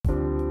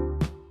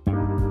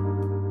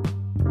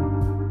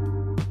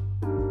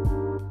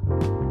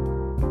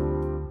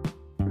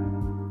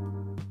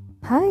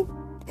Hi,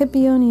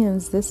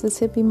 Hippionians. This is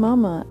Hippie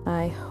Mama.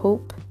 I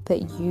hope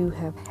that you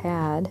have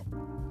had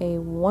a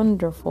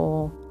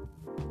wonderful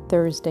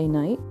Thursday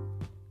night,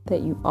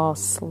 that you all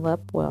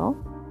slept well,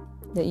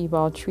 that you've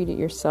all treated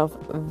yourself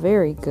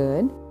very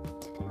good,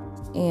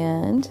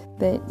 and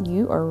that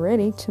you are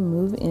ready to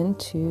move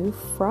into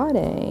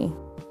Friday.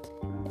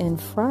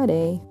 And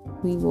Friday,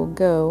 we will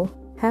go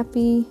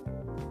happy,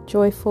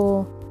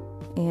 joyful,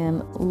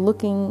 and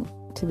looking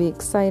to be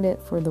excited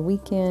for the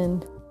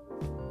weekend.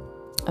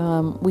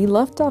 We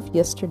left off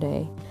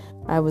yesterday.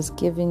 I was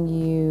giving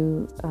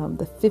you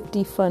the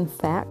 50 Fun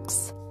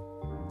Facts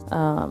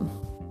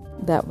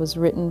that was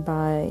written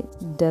by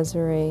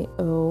Desiree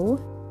O,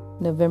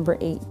 November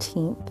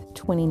 18th,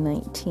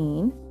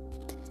 2019.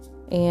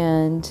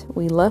 And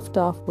we left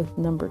off with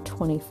number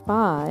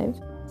 25.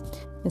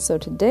 And so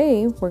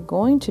today we're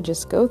going to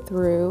just go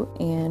through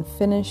and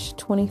finish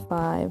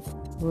 25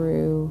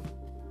 through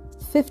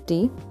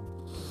 50.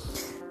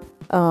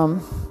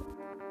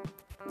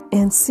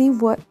 And see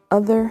what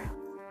other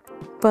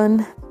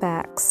fun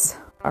facts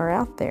are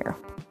out there.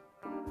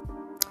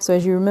 So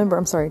as you remember,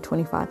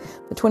 25.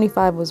 The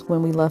 25 was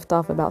when we left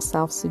off about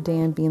South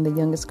Sudan being the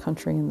youngest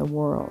country in the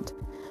world.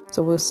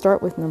 So we'll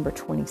start with number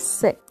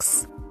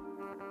 26.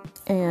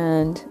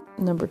 And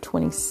number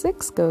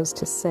 26 goes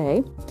to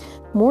say,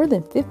 more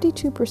than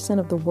 52%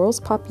 of the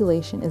world's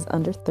population is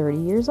under 30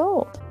 years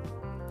old.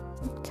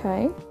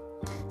 Okay.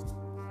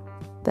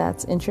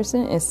 That's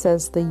interesting. It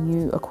says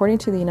according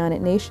to the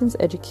United Nations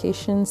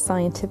Education,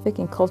 Scientific,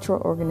 and Cultural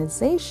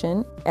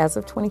Organization, as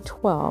of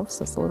 2012,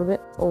 so it's a little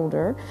bit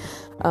older,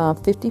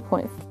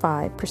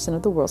 50.5%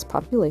 of the world's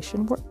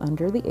population were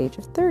under the age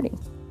of 30.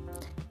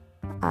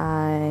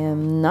 I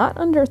am not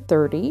under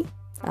 30.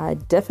 I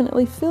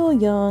definitely feel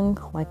young,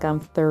 like I'm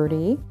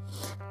 30.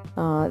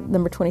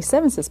 Number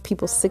 27 says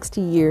people 60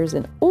 years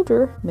and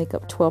older make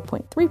up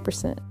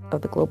 12.3%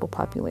 of the global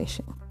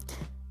population.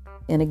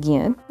 And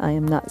again, I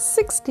am not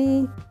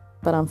 60,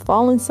 but I'm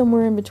falling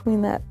somewhere in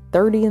between that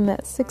 30 and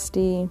that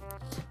 60.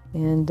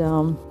 And,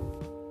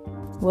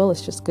 well,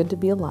 it's just good to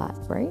be alive,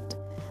 right?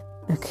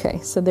 Okay,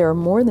 so there are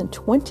more than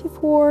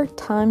 24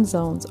 time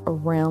zones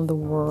around the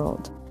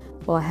world.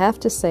 Well, I have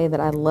to say that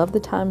I love the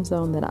time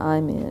zone that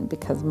I'm in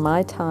because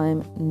my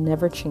time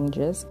never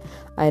changes.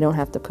 I don't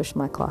have to push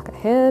my clock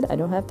ahead. I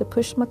don't have to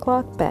push my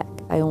clock back.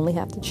 I only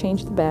have to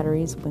change the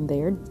batteries when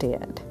they are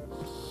dead.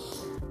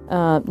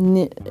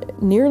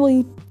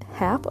 Nearly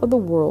half of the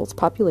world's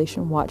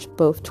population watched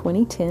both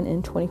 2010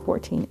 and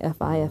 2014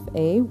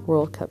 FIFA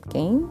World Cup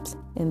games,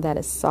 and that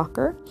is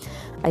soccer.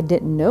 I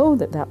didn't know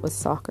that was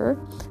soccer.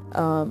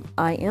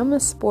 I am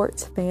a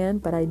sports fan,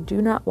 but I do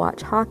not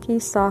watch hockey,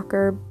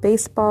 soccer,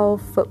 baseball,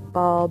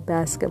 football,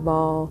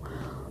 basketball.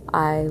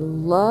 I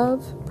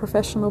love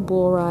professional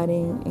bull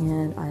riding,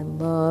 and I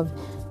love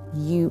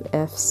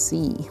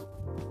UFC.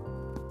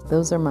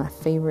 Those are my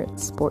favorite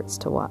sports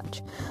to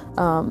watch.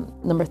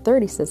 Number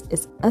 30 says,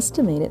 it's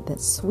estimated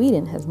that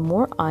Sweden has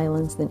more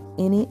islands than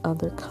any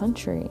other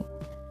country,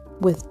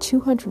 with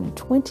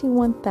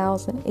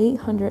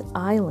 221,800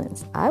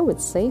 islands. I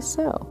would say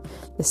so.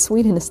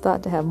 Sweden is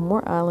thought to have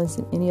more islands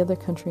than any other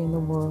country in the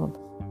world.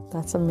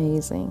 That's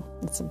amazing.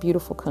 It's a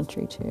beautiful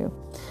country too.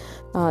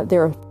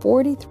 There are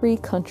 43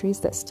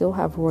 countries that still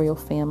have royal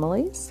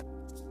families.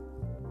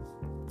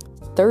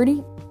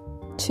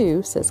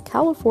 32 says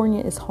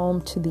California is home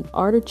to the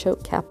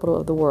artichoke capital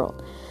of the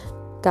world.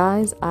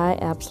 Guys, I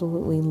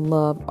absolutely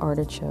love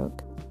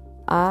artichoke.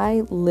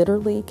 I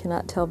literally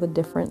cannot tell the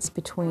difference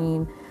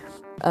between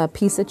a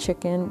piece of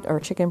chicken or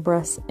chicken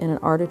breast and an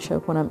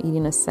artichoke when I'm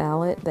eating a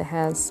salad that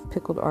has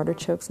pickled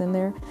artichokes in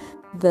there.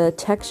 The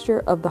texture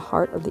of the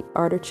heart of the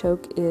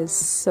artichoke is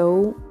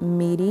so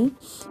meaty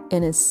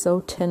and is so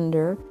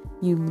tender.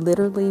 You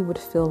literally would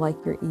feel like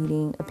you're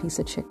eating a piece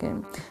of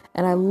chicken.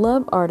 And I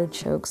love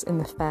artichokes in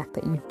the fact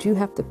that you do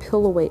have to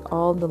peel away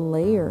all the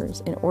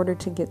layers in order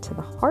to get to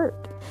the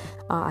heart.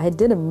 I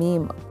did a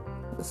meme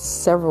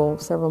several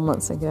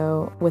months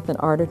ago with an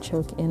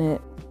artichoke in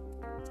it.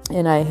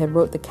 And I had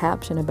wrote the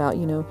caption about,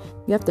 you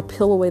have to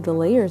peel away the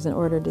layers in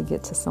order to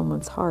get to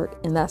someone's heart.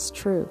 And that's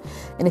true.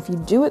 And if you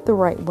do it the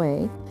right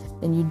way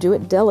and you do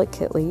it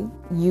delicately,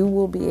 you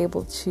will be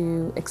able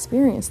to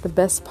experience the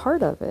best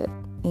part of it.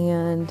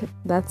 And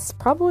that's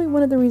probably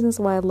one of the reasons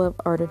why I love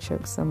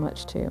artichokes so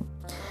much too.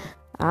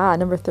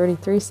 Number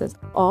 33 says,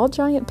 all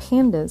giant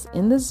pandas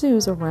in the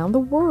zoos around the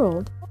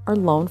world are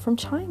loaned from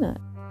China.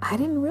 I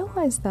didn't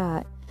realize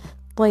that.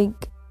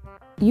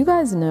 You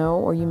guys know,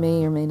 or you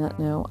may or may not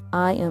know,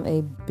 I am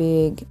a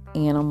big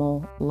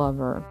animal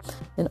lover.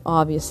 And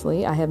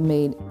obviously I have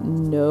made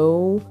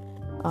no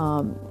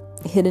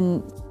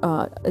hidden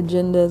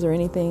agendas or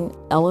anything.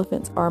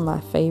 Elephants are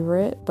my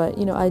favorite, but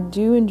I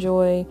do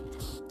enjoy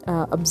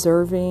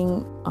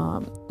observing,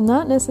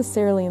 not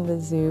necessarily in the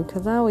zoo,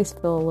 because I always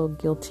feel a little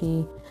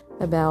guilty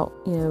about,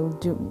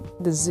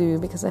 the zoo,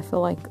 because I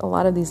feel like a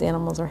lot of these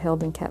animals are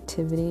held in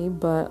captivity,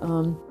 but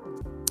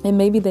and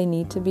maybe they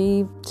need to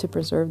be to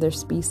preserve their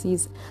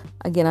species.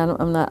 Again,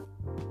 I'm not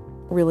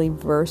really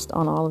versed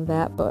on all of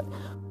that, but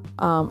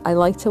I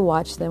like to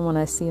watch them when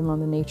I see them on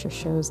the nature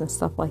shows and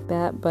stuff like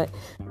that. But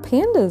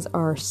pandas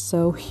are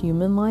so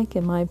human-like,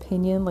 in my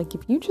opinion. Like,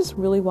 if you just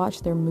really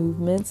watch their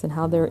movements and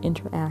how they're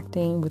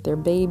interacting with their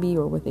baby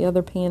or with the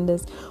other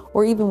pandas,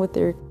 or even with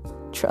their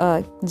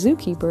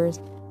zookeepers,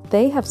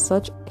 they have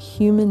such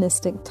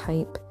humanistic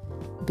type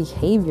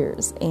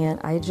behaviors, and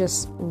I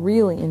just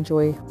really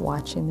enjoy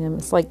watching them.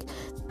 It's like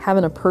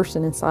having a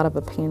person inside of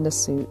a panda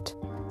suit.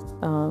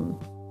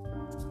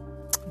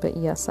 But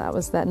yes, that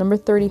was that. Number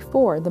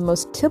 34, the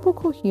most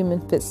typical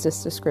human fits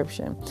this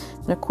description.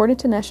 And according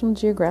to National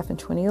Geographic in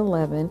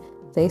 2011,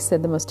 they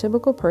said the most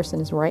typical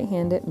person is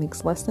right-handed,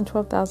 makes less than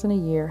 $12,000 a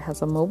year,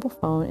 has a mobile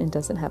phone, and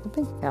doesn't have a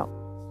bank account.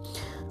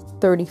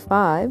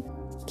 35,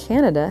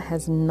 Canada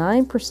has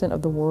 9%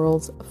 of the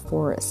world's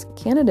forests.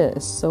 Canada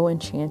is so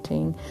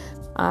enchanting.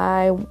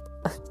 I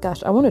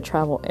want to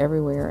travel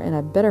everywhere, and I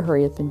better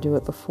hurry up and do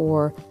it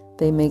before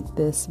they make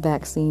this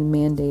vaccine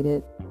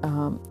mandated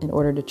in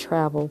order to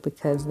travel,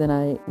 because then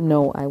I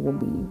know I will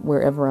be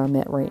wherever I'm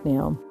at right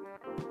now.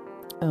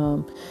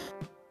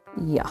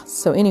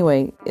 So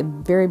anyway, a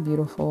very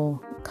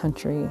beautiful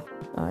country.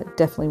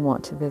 Definitely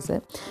want to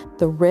visit.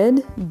 The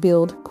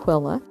red-billed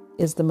quilla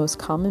is the most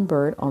common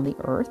bird on the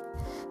earth.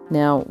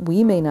 Now,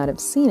 we may not have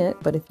seen it,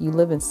 but if you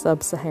live in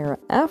sub-Saharan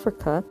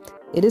Africa,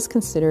 it is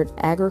considered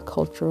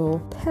agricultural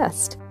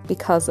pest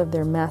because of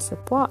their massive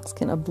flocks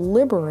can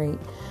obliterate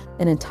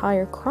an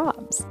entire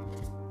crops.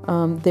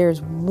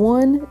 There's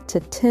 1 to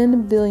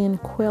 10 billion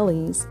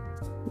quellies,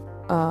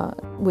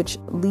 which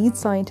leads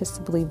scientists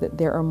to believe that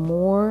there are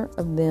more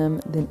of them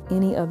than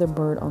any other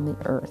bird on the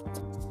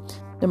earth.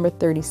 Number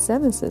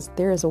 37 says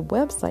there is a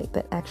website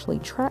that actually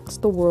tracks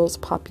the world's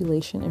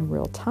population in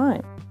real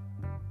time.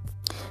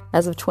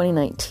 As of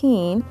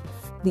 2019,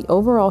 the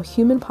overall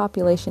human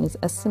population is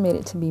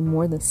estimated to be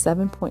more than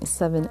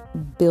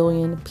 7.7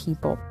 billion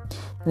people.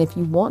 And if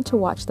you want to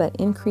watch that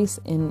increase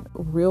in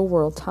real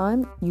world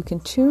time, you can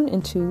tune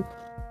into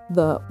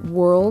the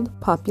World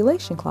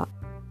Population Clock.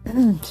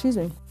 Excuse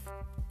me.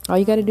 All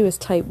you got to do is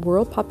type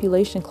World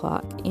Population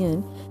Clock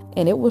in,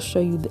 and it will show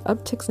you the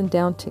upticks and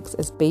downticks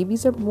as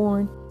babies are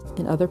born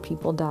and other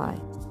people die.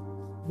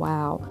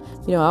 Wow.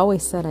 I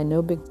always said I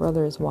know Big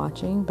Brother is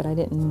watching, but I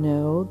didn't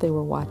know they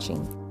were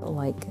watching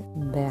like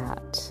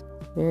that.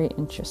 Very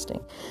interesting.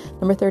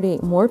 Number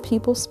 38, more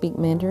people speak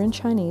Mandarin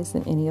Chinese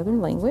than any other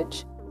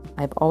language.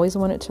 I've always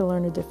wanted to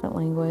learn a different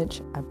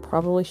language. I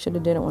probably should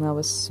have did it when I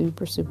was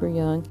super, super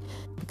young,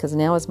 because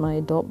now as my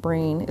adult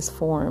brain is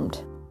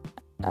formed,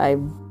 I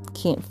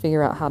can't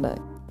figure out how to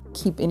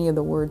keep any of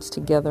the words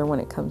together when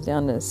it comes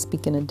down to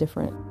speaking a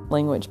different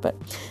language, but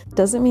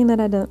doesn't mean that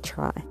I don't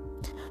try.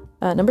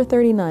 Number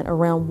 39,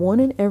 around 1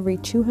 in every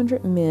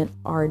 200 men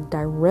are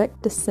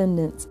direct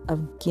descendants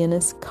of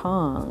Genghis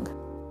Khan.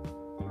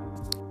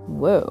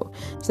 Whoa.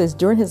 It says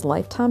during his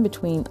lifetime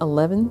between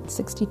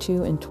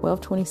 1162 and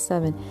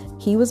 1227,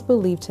 he was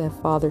believed to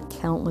have fathered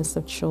countless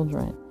of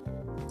children.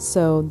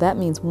 So that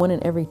means 1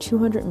 in every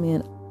 200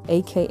 men,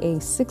 aka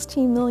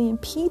 16 million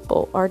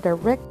people, are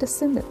direct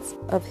descendants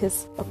of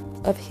his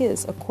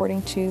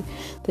according to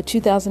the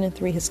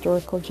 2003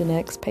 historical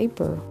genetics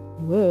paper.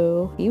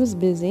 Whoa, he was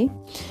busy.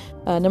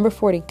 Number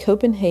 40,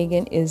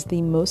 Copenhagen is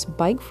the most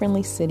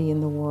bike-friendly city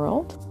in the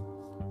world.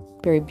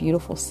 Very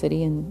beautiful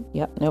city, and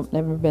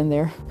never been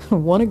there.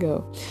 Want to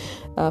go.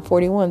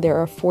 41, there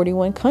are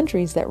 41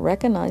 countries that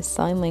recognize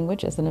sign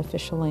language as an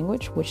official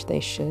language, which they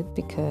should,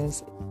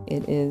 because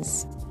it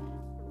is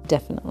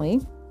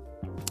definitely.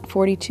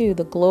 42,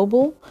 the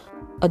global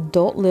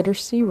adult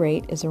literacy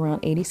rate is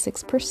around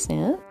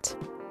 86%.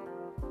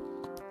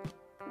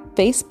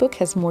 Facebook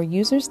has more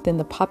users than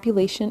the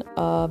population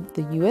of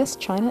the US,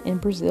 China, and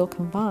Brazil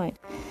combined.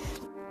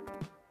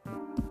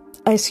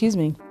 I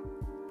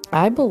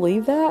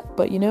believe that,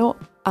 but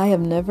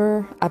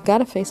I've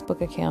got a Facebook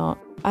account.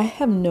 I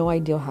have no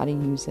idea how to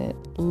use it.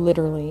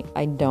 Literally,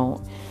 I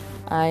don't.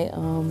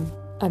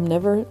 I've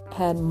never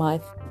had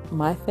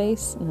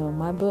MySpace.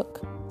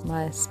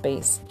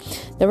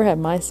 Never had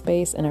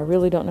MySpace, and I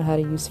really don't know how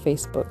to use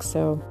Facebook.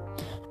 So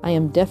I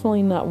am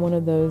definitely not one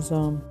of those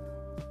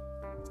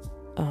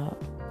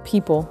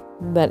people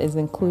that is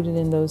included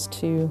in those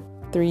 3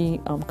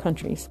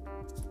 countries.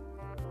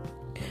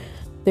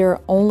 There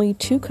are only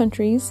 2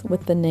 countries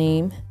with the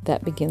name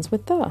that begins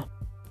with the.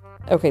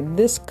 Okay,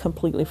 this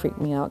completely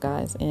freaked me out,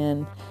 guys.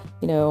 And,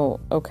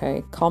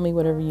 okay, call me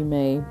whatever you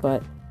may,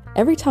 but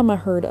every time I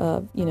heard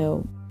of,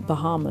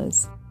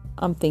 Bahamas,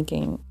 I'm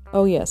thinking,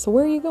 oh yeah, so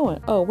where are you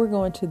going? Oh, we're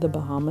going to the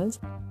Bahamas.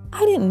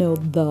 I didn't know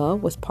the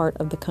was part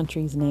of the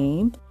country's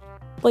name.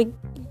 Like,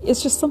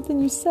 it's just something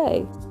you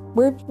say.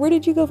 Where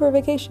did you go for a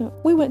vacation?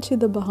 We went to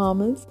the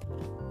Bahamas.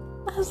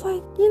 I was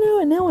like,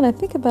 and now when I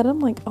think about it, I'm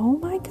like, oh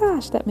my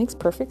gosh, that makes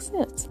perfect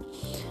sense.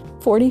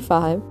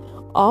 45,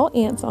 all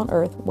ants on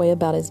Earth weigh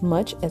about as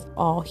much as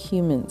all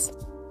humans.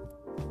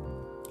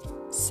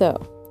 So,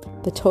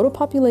 the total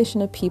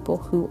population of people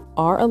who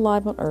are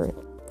alive on Earth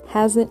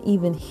hasn't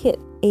even hit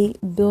 8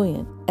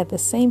 billion. At the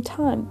same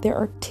time, there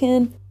are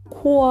 10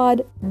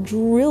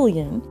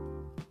 quadrillion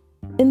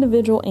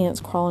individual ants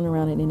crawling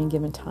around at any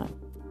given time.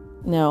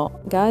 Now,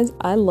 guys,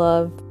 I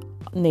love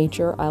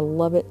nature. I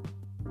love it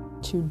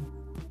to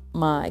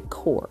my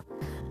core.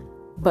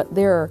 But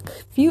there are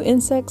a few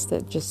insects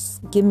that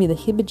just give me the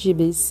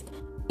hibba-jibbies,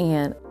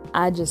 and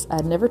I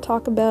never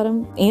talk about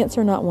them. Ants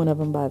are not one of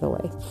them, by the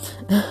way.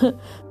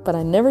 But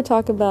I never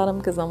talk about them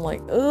because I'm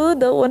like, oh,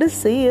 don't want to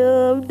see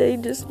them. They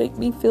just make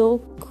me feel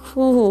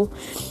cruel.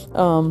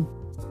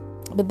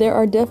 But there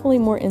are definitely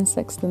more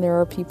insects than there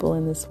are people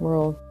in this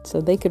world.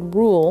 So they could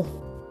rule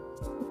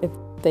if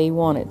they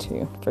wanted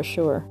to, for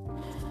sure.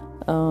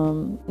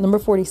 Number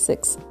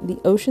 46,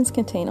 the oceans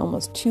contain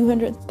almost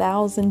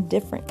 200,000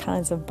 different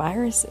kinds of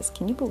viruses.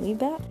 Can you believe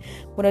that?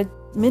 What I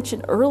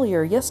mentioned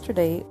earlier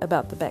yesterday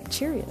about the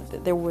bacteria,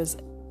 that there was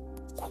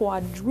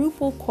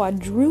quadruple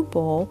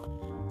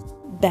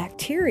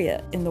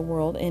bacteria in the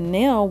world, and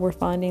now we're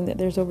finding that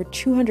there's over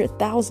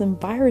 200,000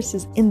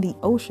 viruses in the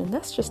ocean.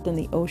 That's just in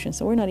the ocean,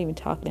 so we're not even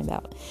talking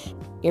about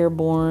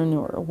airborne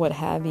or what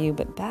have you,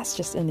 but that's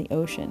just in the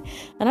ocean.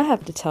 And I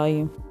have to tell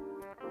you,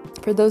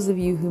 for those of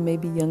you who may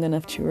be young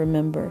enough to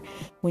remember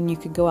when you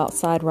could go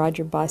outside, ride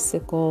your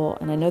bicycle,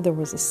 and I know there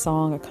was a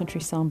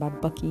country song by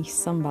Bucky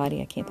somebody,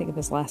 I can't think of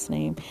his last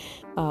name,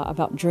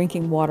 about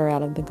drinking water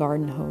out of the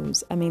garden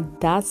hose. I mean,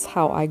 that's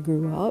how I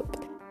grew up.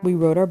 We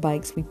rode our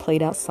bikes, we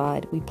played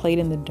outside, we played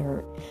in the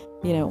dirt.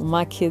 You know,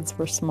 my kids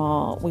were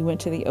small, we went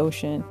to the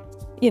ocean.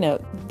 You know,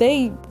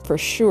 they for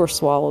sure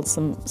swallowed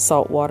some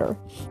salt water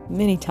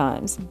many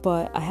times,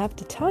 but I have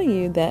to tell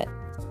you that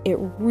it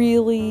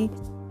really,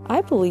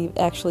 I believe,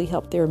 actually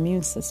helped their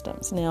immune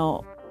systems.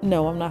 Now,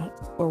 no, I'm not,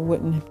 or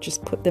wouldn't have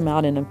just put them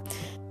out in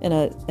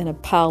a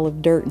pile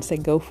of dirt and say,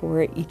 go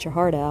for it, eat your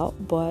heart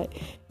out. But,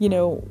 you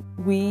know,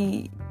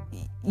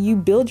 you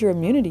build your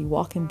immunity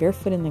walking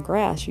barefoot in the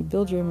grass. You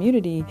build your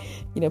immunity,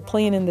 you know,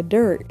 playing in the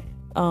dirt,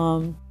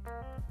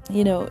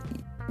 you know,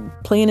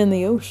 playing in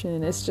the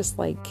ocean. It's just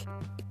like,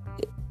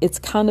 it's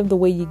kind of the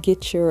way you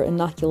get your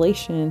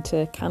inoculation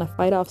to kind of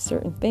fight off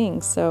certain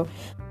things. So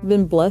I've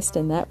been blessed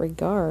in that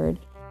regard.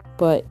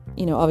 But,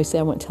 you know, obviously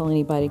I wouldn't tell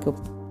anybody to go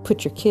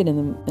put your kid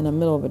in the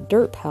middle of a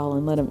dirt pile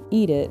and let them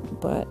eat it.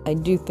 But I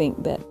do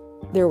think that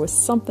there was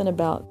something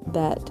about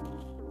that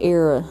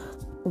era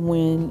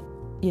when,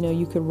 you know,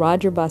 you could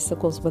ride your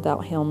bicycles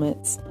without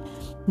helmets,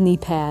 knee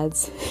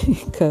pads,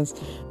 because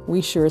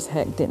we sure as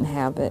heck didn't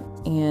have it.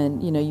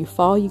 And, you know, you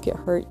fall, you get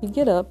hurt, you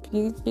get up,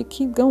 you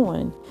keep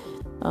going,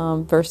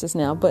 versus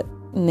now. But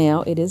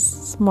now it is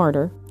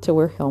smarter to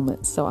wear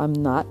helmets. So I'm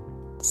not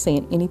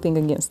saying anything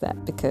against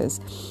that, because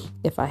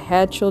if I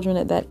had children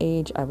at that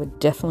age, I would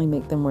definitely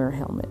make them wear a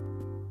helmet.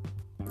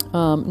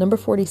 Number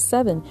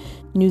 47,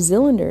 New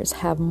Zealanders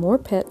have more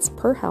pets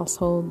per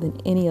household than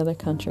any other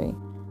country.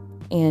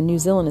 And New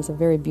Zealand is a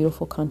very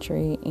beautiful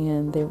country,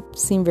 and they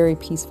seem very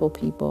peaceful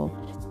people.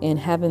 And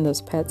having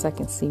those pets, I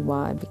can see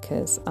why,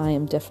 because I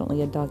am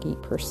definitely a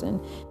dog-eat person,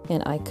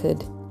 and I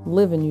could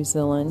live in New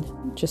Zealand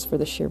just for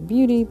the sheer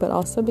beauty, but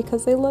also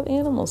because they love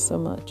animals so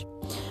much.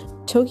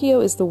 Tokyo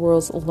is the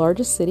world's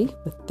largest city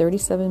with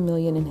 37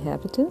 million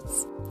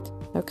inhabitants.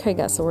 Okay,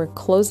 guys, so we're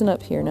closing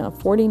up here now.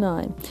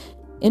 49.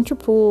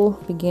 Interpol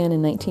began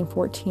in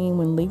 1914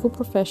 when legal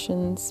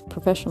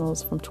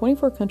professionals from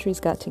 24 countries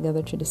got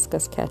together to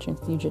discuss catching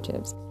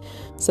fugitives.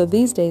 So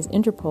these days,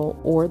 Interpol,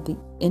 or the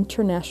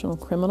International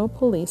Criminal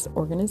Police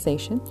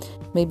Organization,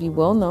 may be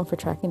well known for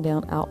tracking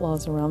down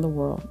outlaws around the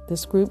world.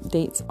 This group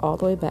dates all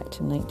the way back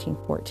to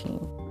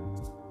 1914.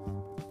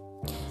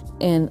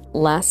 And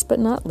last but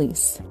not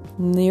least,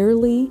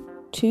 nearly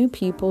 2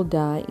 people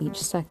die each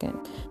second.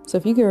 So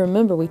if you can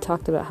remember, we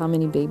talked about how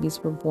many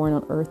babies were born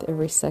on Earth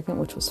every second,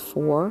 which was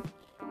 4.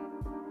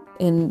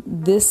 And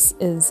this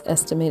is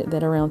estimated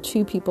that around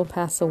 2 people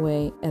pass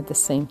away at the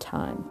same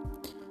time.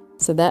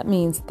 So that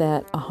means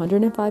that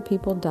 105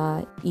 people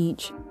die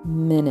each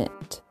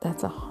minute.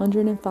 That's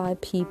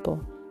 105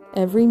 people.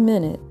 Every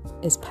minute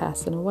is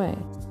passing away,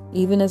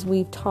 even as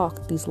we've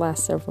talked these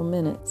last several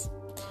minutes.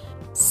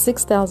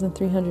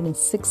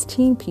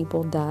 6,316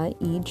 people die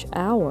each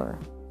hour.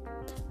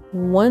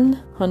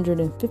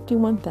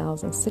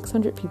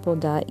 151,600 people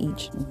die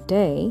each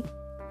day,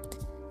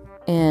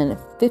 and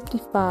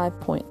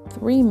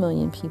 55.3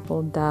 million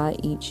people die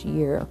each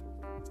year.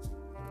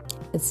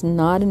 It's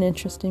not an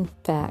interesting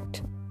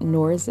fact,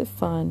 nor is it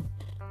fun,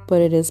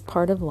 but it is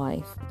part of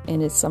life,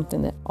 and it's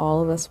something that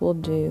all of us will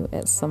do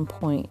at some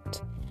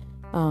point.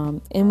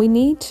 And we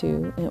need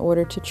to, in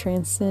order to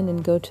transcend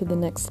and go to the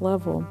next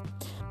level.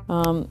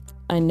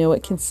 I know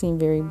it can seem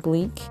very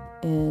bleak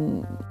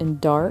and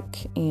dark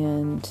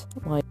and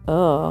like,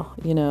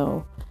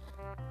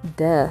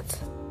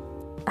 death.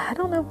 I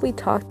don't know if we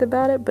talked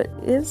about it, but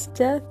is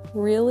death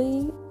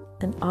really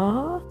an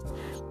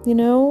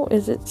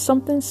is it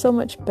something so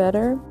much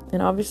better?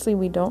 And obviously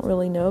we don't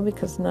really know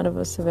because none of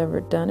us have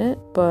ever done it,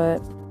 but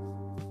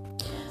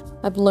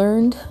I've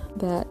learned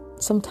that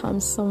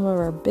sometimes some of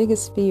our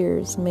biggest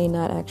fears may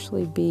not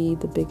actually be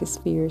the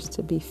biggest fears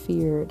to be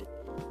feared.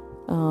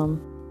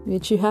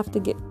 But you have to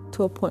get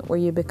to a point where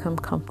you become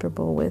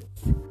comfortable with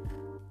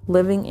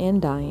living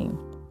and dying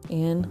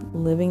and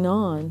living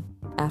on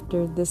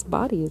after this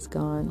body is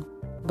gone.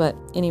 But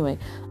anyway,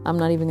 I'm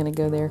not even going to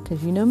go there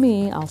because you know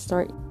me, I'll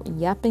start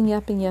yapping,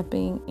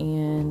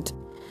 and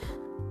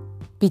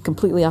be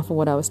completely off of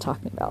what I was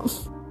talking about.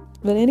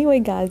 But anyway,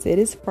 guys, it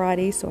is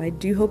Friday, so I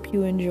do hope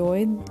you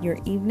enjoyed your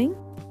evening.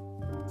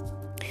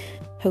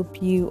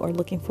 Hope you are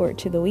looking forward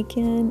to the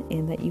weekend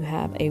and that you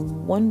have a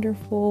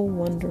wonderful,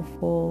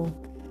 wonderful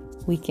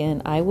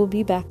weekend. I will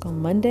be back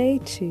on Monday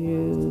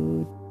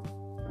to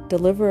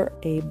deliver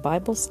a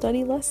Bible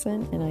study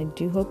lesson, and I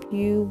do hope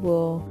you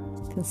will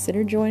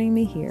consider joining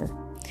me here.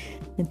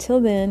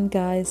 Until then,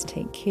 guys,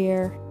 take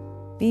care,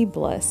 be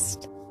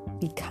blessed,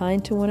 be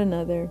kind to one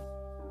another,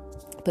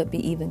 but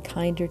be even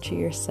kinder to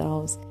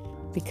yourselves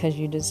because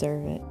you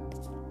deserve it.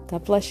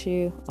 God bless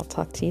you. I'll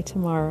talk to you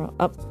tomorrow.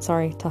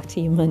 Talk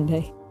to you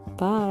Monday.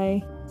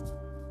 Bye.